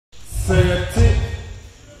sayete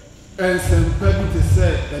and sempebi to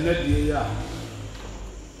say and that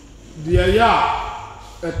dear ya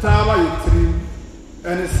a tower you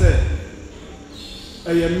and say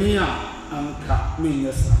a yamia and cat mean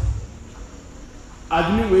yes. I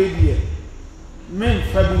didn't wait here. Men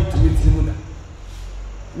fabbing to meet him.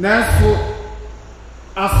 Nanso,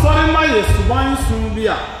 a sorry my yes to one soon be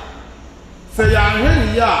a say I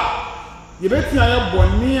hear ya. You bet ya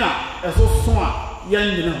bonia as so swan,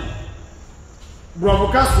 young you know.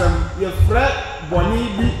 Bravo Cassim, your fret boni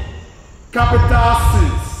be capital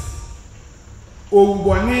sins. O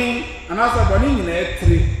boni and as a boni in a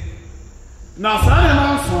tree. Now, Sunday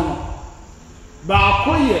man son, ba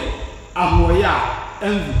koye amoya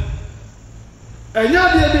envy.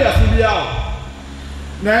 Enya de be asibia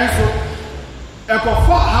nanso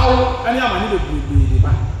ekofa hawo ani amani be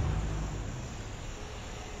ba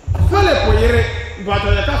Philip yere but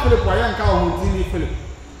ya ka Philip ya nka ho ntini Philip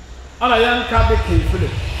ala ya nka be ke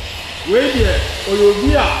Philip we de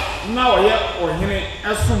oyobi a na oye ohene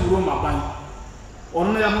esom Roma ban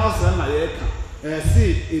onno ya ho asa na ye ka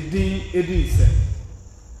si edin se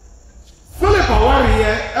Philip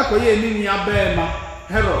awariye ekoye enini abema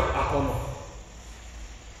Herod akono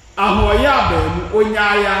ahoya abemu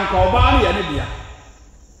onyaaya nka oba ne ne bia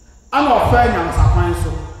ana ofa nyansakwan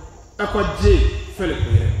so ekoje Philip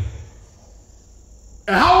yere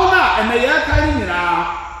hauna ene ya kan nyina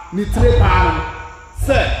ni tre paano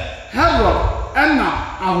se Herod ena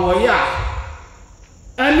ahoya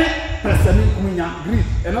ene pesani kumunya Greek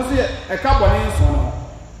eno so e ka bone nso no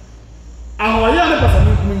ahoya ne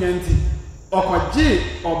pesani kumunya nti okoje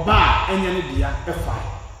oba enya ne bia efa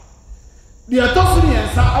dia tosuni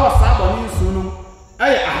ensa awasa bone nso no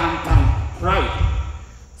eye ahantan pride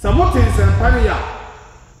samoten semparia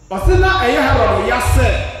osina eye Herod ya se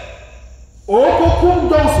okokum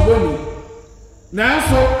dons boni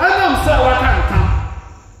nanso anam se wakankan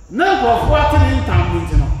na grofo atini ntam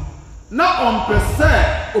nti no na ompese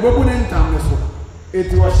obebu ni ntam ne so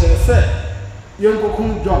eti wo se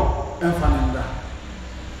yenkokum John enfanenda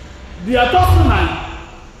dia tosunan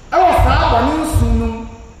ewo saa boni nsunu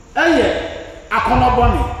eye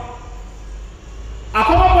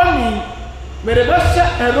akonoboni merebesha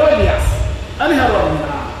Herodias ani Herod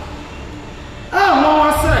na no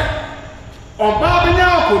wase oba benya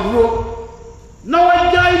akoduro na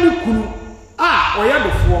wajai ni kunu oya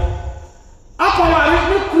defo akọwari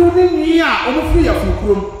ni kunu ni nyi a omufu ya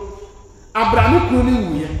fukurom abrani kunu ni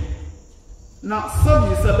wuye na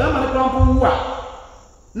sabi sabe ma ne krampo wu a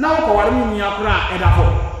na akọwari ni nyi akora edafo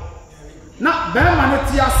na be ma ne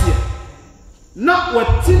ti ase na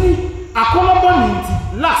watini akonoboni nti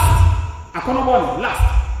last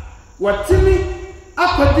watini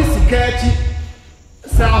akodi sikachi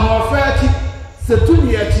sa hofachi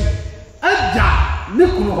setuni achi aja ne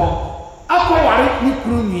kunu ho akọwari ni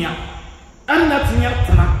kunu nia anna tinya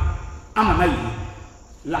tana ama na yi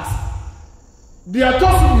last dia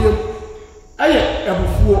tosu aye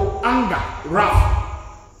ebufuo anga wrath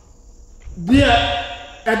dia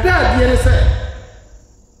eda dia se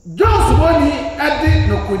Jones boni edi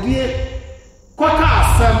nokodie kwaka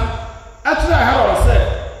asem atra Herod se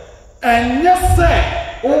enye se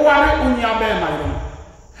oware unya be mayo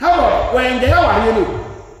Herod wenge ya ware no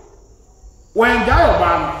wenge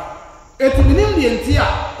oba etiminim die ntia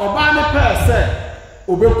oba ne pese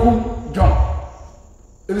obekum John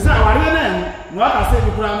ebisa ware na no aka se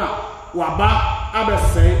bi kura na waba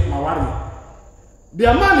abese maware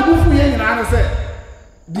dia man bufu ye nyina ne se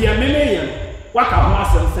dia meme ye waka ho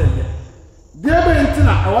asem se ye dia be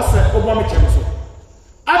ntina e wo se obo me chem so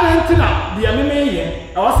ade ntina dia meme ye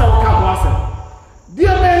e wo se waka ho asem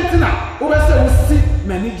dia be ntina wo be se wo si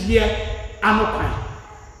manigye anokan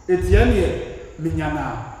etia ne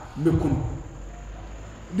minyana mekun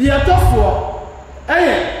dia tofo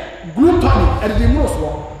eye glutton edimuro so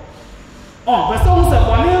bese wo se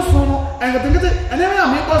bone so no engetengete ene me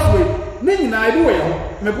am ikoswe ni nyina ebi wo ye ho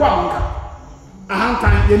me bo amanka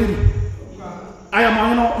ahantan ye ni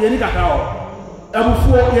ayama no ye ni kaka o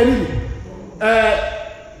ebufuo ye ni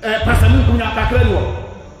pasani kunya kakra ni wo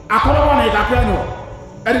akoro wona ye kakra ni wo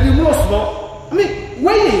edimuro so mi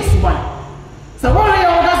weye suban sabona ye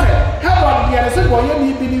wo gase Herod dia se bo ye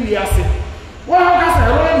ni bi ni wiase wo ha gase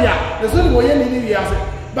Herod dia se bo ye ni wiase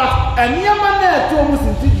but anyama na to mu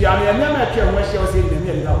sinti dia na anyama ke ho hye o se ni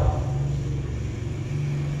na ya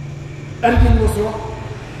andi muso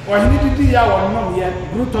o hini didi ya won nom ye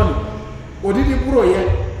bruton odidi buro ye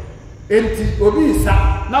enti obi isa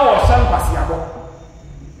na wo hye nkwase abo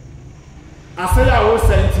ase ya wo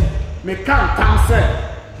senti me kan tam se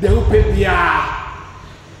de upe bia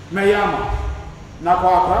me yama na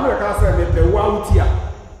kwa me ka se me pe wa utia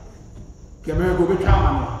keme go betwa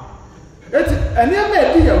amano eti enema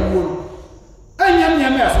edi ya wuo anyam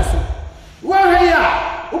nyam asoso wo hia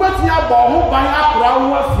wobati abọ ho ban akora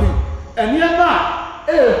ho afiri enema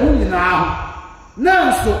ehu nyina ho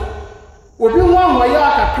nanso obi ho ahoya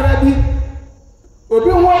akakra bi obi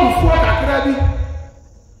ho abufu akakra bi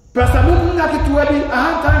pesamu nya ketuwa bi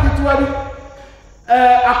ahantan ketuwa bi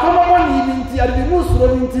akomobo ni bi nti ade mu suro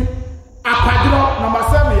ni nti akwadro na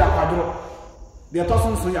masami ya akwadro de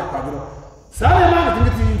tosunso ya akwadro sare ma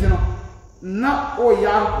nti nti no na o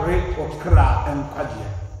ya re okra enkwaje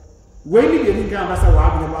we ni de ni kan ba se wa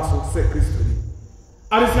abne ba so se Kristo ni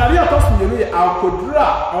arisari atosun ye ni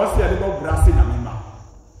akodura awose ade bo brase na mema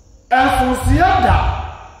enfunsia da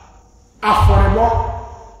aforebo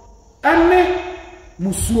ene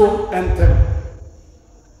musuo entem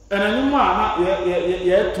enanuma na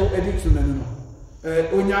ye to editu nanuma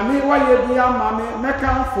onyame waye bia mame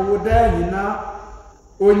meka fo da nyina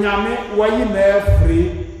onyame wayi na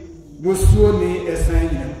afri musuo ni esan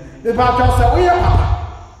nyina e ba ka se oye papa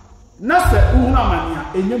na se uhuna mania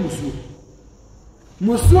enye musuo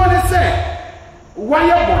ne se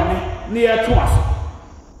waye bone ne ye to aso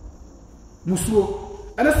musuo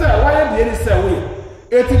ene se waye de ni se we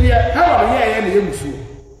etiye hawa ye ne ye musuo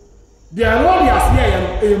de aroli asiye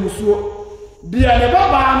ye musuo de ne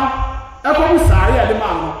baba no ekobu saare ade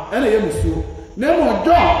ma no ene ye musuo na mo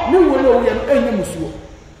John ni wo le wo ye no enye musuo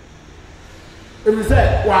ebi se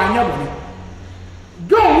wa anya bone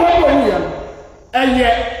John wo wo ye no eye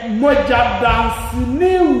moja dansi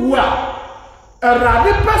ni wa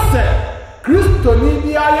erade pese Kristo ni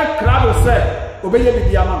bi aye krado se obeye bi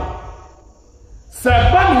dia ma se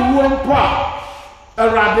ba ni wo mpo a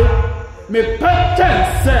erade me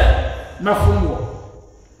patense mafumo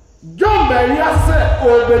John Beria said,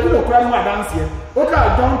 "Oh, the do cry my dance here."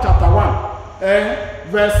 Okay, John chapter 1,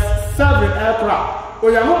 verse 7. Oh,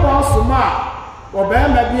 you know about Suma or Bear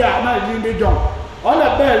maybe I not in John. On the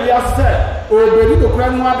Beria said, "Oh, the do cry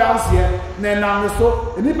my dance here." Then I'm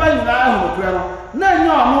so anybody now who cry. No,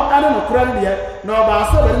 I don't cry here. No, but I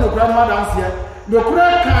saw the cry my dance here. The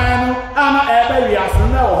cry kind I'm a Beria,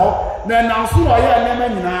 no. Then I'm so I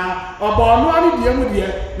am now. About no one dear with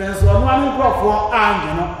you, then so one for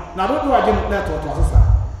Angel. Now don't do again that was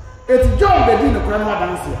it's John the Dean of Grandma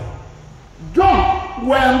dance here. John,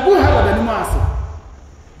 when we have the master.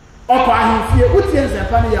 Or by him fear, which is a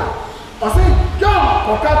funny yard. Or say, John,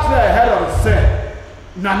 or catch the herald said,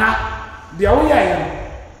 Nana, the way I am.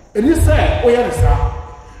 And he said, oh, yes, sir.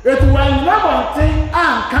 It when never thing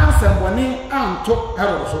and cancer when he and took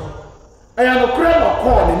herald. I am a crab or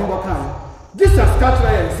call in your kind. Jesus catch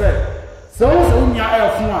and said, so in your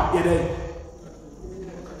air from a day.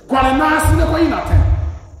 Kwani nasi ne koyi na ten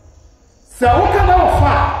se wo ka na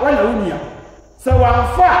ofa wa na unia se wa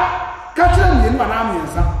afa ka kire mi nu ana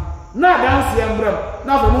amiensa na danse embrem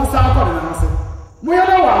na bo mun sa akọ de na se mo ye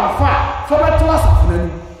na wa afa so beto asafo na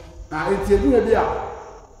ni na eti edu e bia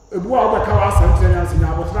ebu a wo be ka wa asam tire nyanse nya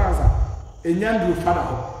abotra ansa enyandu fada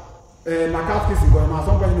ho na katkisi go ma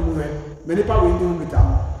so kwani mu he me nipa we ndi hu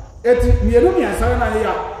bitam eti mienu mi ansa na ye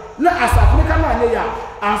ya na asafo ne ka na ye ya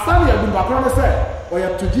ansa na ya dumba kro ne se oya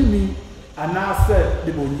tujimi anase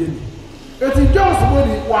de bonjeni eti Jones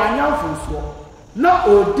body wa anyamfunso na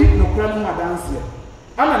odi nokra mu adanse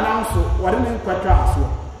ana nanso wade ne nkwatwa aso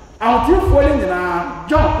ahotifo ni nyina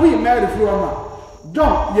John we marry from ma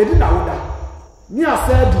John yedi na woda ni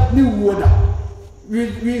asedi ni woda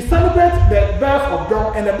we celebrate the birth of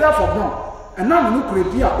John and the death of John and now no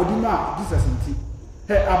kredi a odima Jesus nti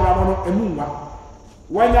he abramo no emunwa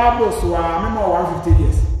wanya aboso a memo 150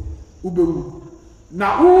 years ubewu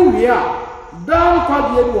na uwi a dan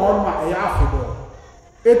kwadie bi won ma eya afedo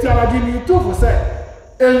eti alaji ni tufu se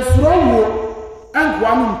ensuro wo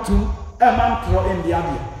enkwa ntum e man tro india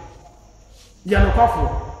bi ya no kwafo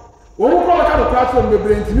wo ko ka do platform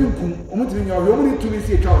bebre ntini nkum omutini nya wo ni tumi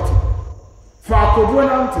si etwa oti fa kodo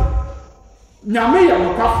na nti nyame ya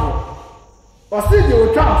no kwafo o se de o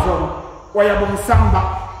twa afro wo ya bon samba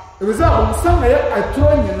e be za bon samba ya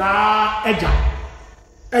atro nyina eja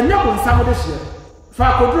enya bon samba de hye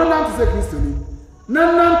fa kodro na nti se Kristo ni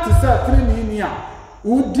na nti se treni ni a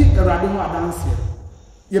udi erade ho adanse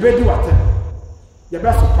ye be di watem ye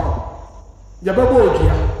be so paw ye be bo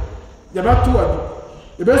odua ye be to adu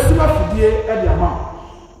ye be sima fidie e dia ma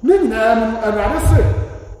ni nyina nu erade se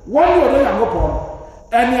won yo de yangopo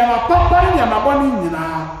eni ama papa ni ama boni nyina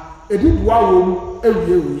edi bua wo mu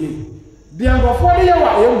ewie de angofo de ye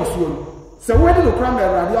wa ye musuo se we de kra ma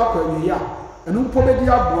erade akwa ewie a enu mpo be di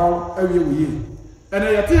agbo ewie and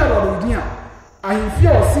I tell you, I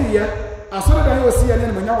feel see ya. I saw that I was seeing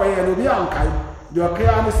in Manya, and you'll be on Kai. Your care,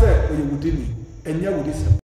 I said, you would me, and you would listen.